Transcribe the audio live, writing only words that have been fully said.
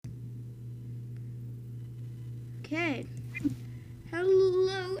Okay.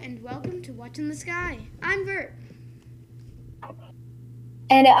 Hello and welcome to What's in the Sky. I'm Vert.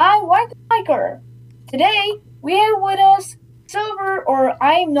 And I'm White Tiger. Today we have with us Silver or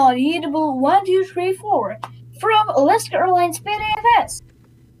I'm Not Eatable 1234 from Alaska Airlines PDFS.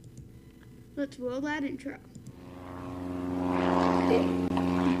 Let's roll that intro.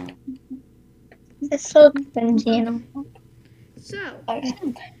 It's so cringy. So,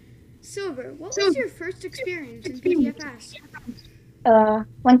 Okay. Silver, what was your first experience in PTFS?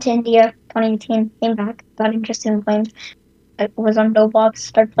 Went to India 2018, came back, got interested in planes. I was on Roblox,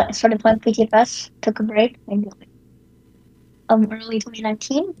 started playing PTFS, took a break, maybe early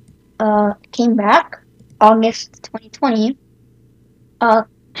 2019. Came back, August 2020.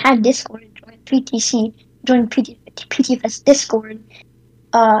 Had Discord, joined PTC, joined PTFS Discord.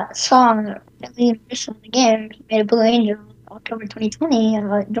 Saw the Universal again, made a Blue Angel, October 2020.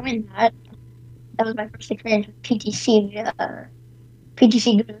 Joined that. That was my first experience with PTC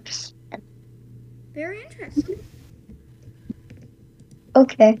groups. Very interesting.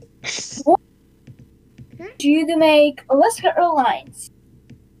 Okay. Do you to make Alaska Airlines?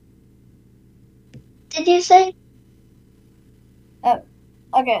 Did you say?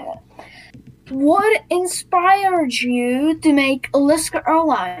 Okay. What inspired you to make Alaska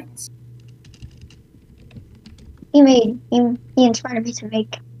Airlines? He inspired me to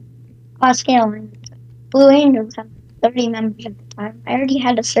make Alaska Airlines. Blue Angels had 30 members at the time. I already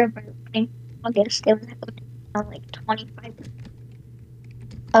had a server in August. It was like 25.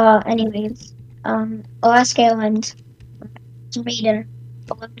 Anyways, Alaska Airlines was made in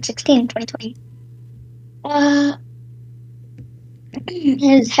 2020. It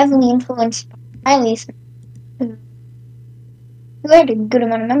is heavily influenced by Riley, who had a good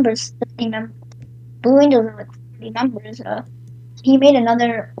amount of members. 30 members. Blue Angels are like 40 members. He made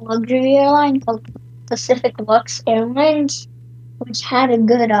another luxury airline called Pacific Lux Airlines, which had a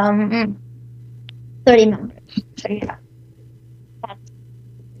good 30 members. So yeah, that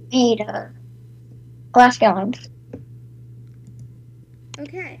made Alaska Airlines.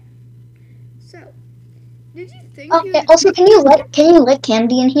 Okay. So, did you think Oh, you yeah, would... also, can you let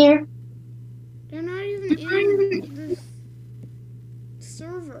Candy in here? They're not even in the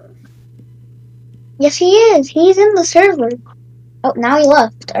server. Yes, he is. He's in the server. Oh, now he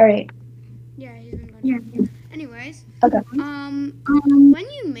left. All right. Yeah, he's in Gunshot. Anyways, Okay. when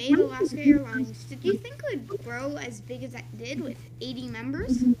you made Alaska Airlines, did you think it would grow as big as it did with 80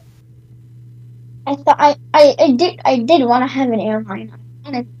 members? I thought I did want to have an airline.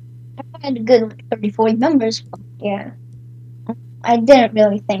 I wanted a good like 30, 40 members. But yeah, I didn't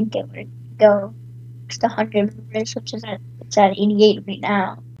really think it would go to 100 members, which is it's at 88 right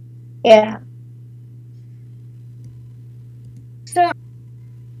now. Yeah. So,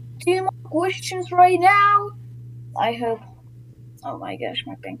 2 more questions right now. I hope. Oh my gosh,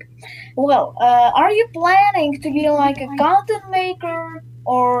 my pink. Well, are you planning to be like a content maker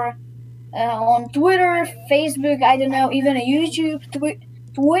or on Twitter, Facebook, I don't know, even a YouTube,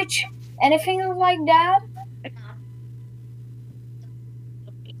 Twitch, anything like that?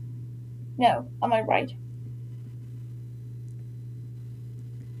 No, am I right?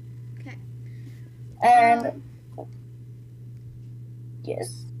 Okay. And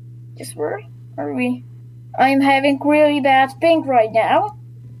yes, where are we? I'm having really bad ping right now.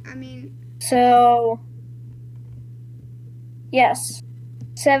 I mean, So yes,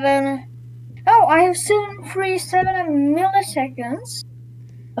 7. Oh, I have 737 milliseconds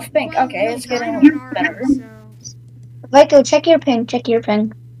of ping. well, Okay, no, it's mine getting aren't, better. so... Vico, check your ping. Check your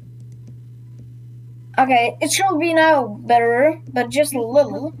ping. Okay, it should be now better, but just a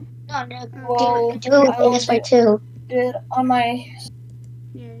little. No, Well, do it I will this way too. do it on my.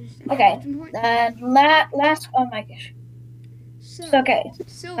 Yeah, just Okay, exclamation point. and last. Oh my gosh. So, Okay,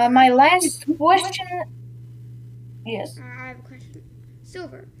 Silver, my last question. Yes. I have a question.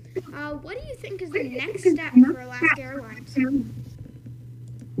 Silver, what do you think is the next step for Alaska Airlines?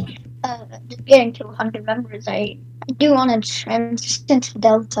 Just getting to 100 members, I do want to transition to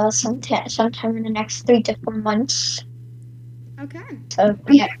Delta sometime in the next 3 to 4 months. Okay. So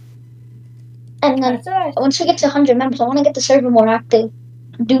yeah, and then once we get to 100 members, I want to get the server more active,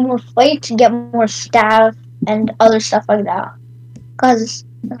 do more flights, get more staff, and other stuff like that. Because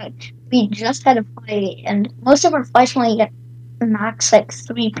we just had a flight, and most of our flights only get max like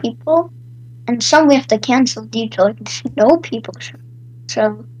 3 people, and some we have to cancel due to like no people.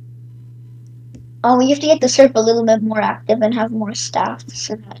 So we have to get the server a little bit more active and have more staff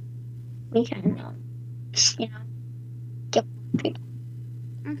so that we can, get more people.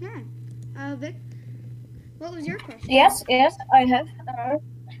 Okay. Vic, what was your question? Yes, I have.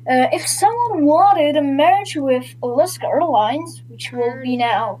 If someone wanted to merge with Alaska Airlines, which will be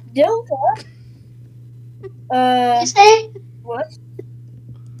now Delta, You say? what?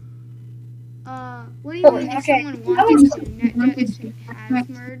 What do you mean if Okay. someone wanted to? NetJets has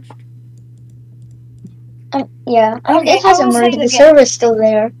merged. Yeah. I mean, Okay, it hasn't I will say merged. it The again. server's still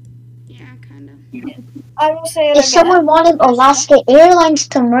there. Yeah, kind of. I will say it If again. someone wanted Alaska Airlines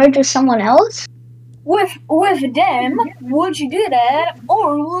to merge with someone else, With them, would you do that,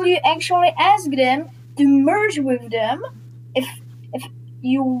 or will you actually ask them to merge with them? If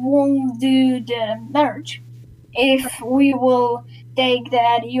you won't do the merge, if we will take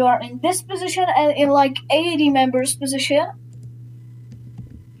that you are in this position and in like 80 members position,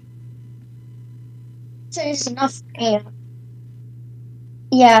 there's enough. Yeah.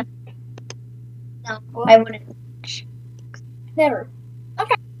 Yeah. No, I wouldn't. never.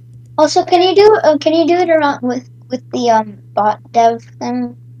 Also, can you do it around with the bot dev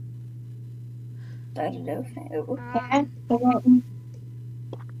thing? I don't know.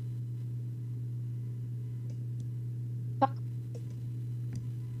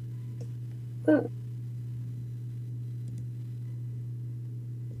 Yeah.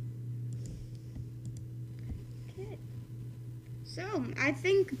 Okay. So I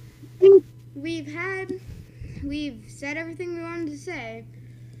think we've said everything we wanted to say.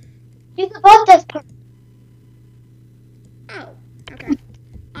 Do the bot dev part. Oh, okay.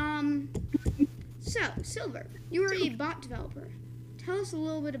 So Silver, you are a bot developer. Tell us a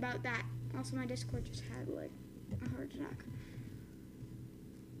little bit about that. Also, my Discord just had like a heart attack.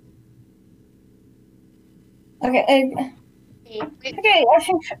 Okay, okay, I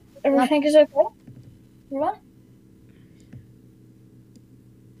think everything is okay. Everyone?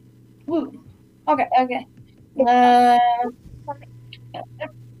 Woo. Okay.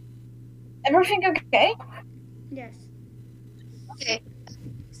 Everything okay? Yes. Okay.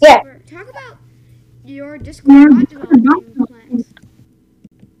 Yeah. Silver, talk about your Discord bot developing plans.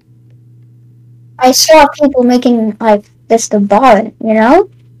 I saw people making like this the bot, you know?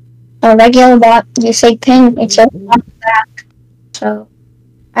 A regular bot, you say ping, it's a bot back. So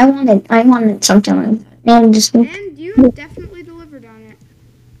I wanted something like that. And just And you have definitely delivered on it.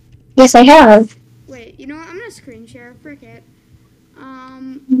 yes, I have. Wait, you know what? I'm gonna screen share. Frick it.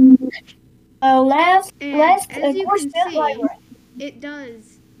 Last And as you question. can see, it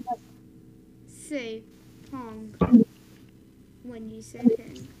does say Pong when you say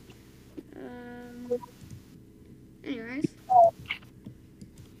ping. Anyways.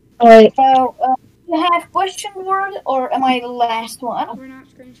 Alright. So, you have question word, or am I the last one? We're not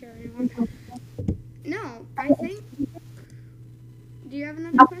screen sharing anymore. No, I think. Do you have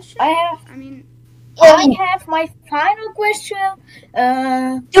another question? I mean, I have my final question.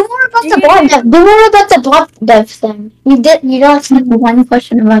 Do more about the bot dev. Do more about the bot dev thing. You don't have one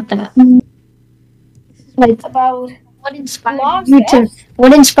question about that. Like about what inspired blogs you to devs?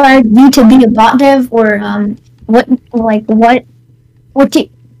 what inspired you to be a bot dev, or what do you,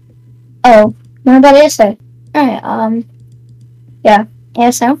 oh, what about ASO? Alright, yeah,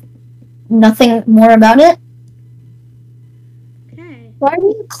 ASO. Nothing more about it. okay. Why are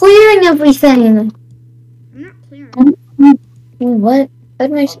you clearing everything? I'm not clearing. What?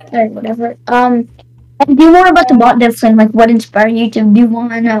 Alright, whatever. And do more about the bot dev thing, like what inspired you to do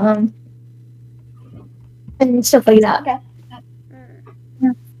one, and stuff like that. Okay.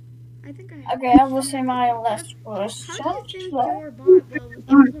 I think Okay, I will say my last question. How do you think your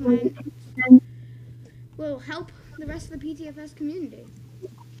bot will help the rest of the PTFS community?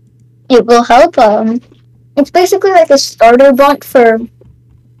 It will help. It's basically like a starter bot for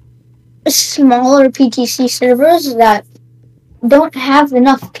smaller PTC servers that don't have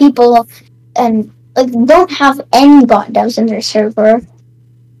enough people and don't have any bot devs in their server.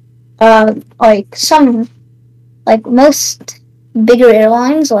 Like most bigger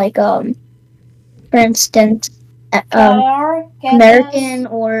airlines, like for instance, American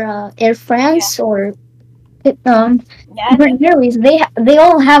or Air France or different airways, they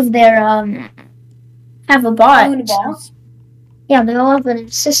all have their have a bot. Yeah, they all have an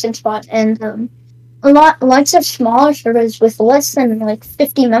assistance bot, and lots of smaller servers with less than like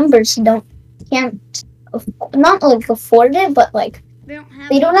 50 members can't not like afford it, but like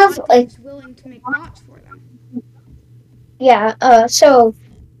they don't have like willing to make bots for them. Yeah. So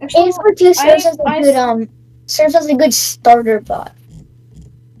AS42 serves as a good starter bot,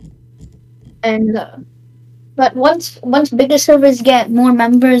 and but once bigger servers get more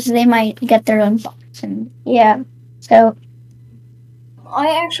members, they might get their own bots, and yeah. So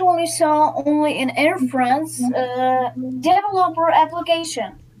I actually saw only in Air France developer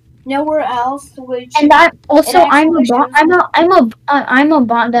application. nowhere else. Which And I also it I'm a actually bot. shows I'm a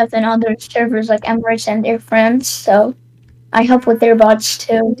bot dev in other servers like Emirates and their friends. So I help with their bots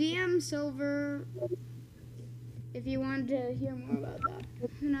too. DM Silver if you wanted to hear more about that.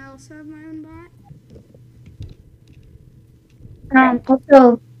 And I also have my own bot.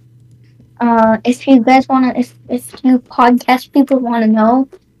 Also, if you guys wanna, if you podcast people wanna know,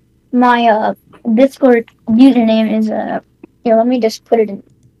 my Discord username is here. Let me just put it in.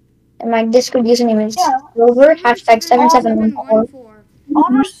 My Discord username is yeah. Silver hashtag seven seven one four. 7714.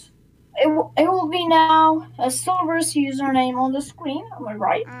 Honors. It will be now a Silver's username on the screen. Am I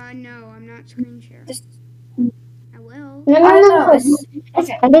right? No, I'm not screen share. Just, I will. No, no, I don't no, know. no. It's It's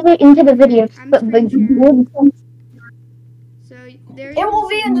okay. edited into the video. I'm But screen sharing. So there It will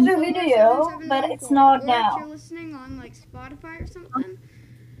be in the Silver video, but it's 7714. not Or if now. you're listening on like Spotify or something,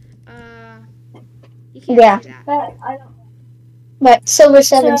 you can't Yeah. see that. But I don't. But Silver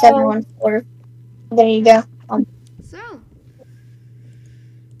 7714. There you go. So,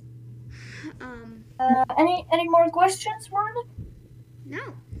 Any more questions, Marlon?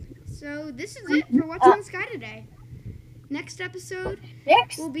 no. So this is it for What's in the Sky today. Next episode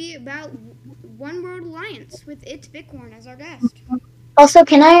Next. will be about One World Alliance with It's Bighorn as our guest. Also,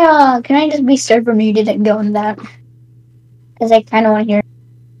 can I just be server muted and go in that? Because I kind of want to hear.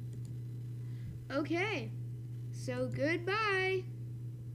 Okay. So goodbye.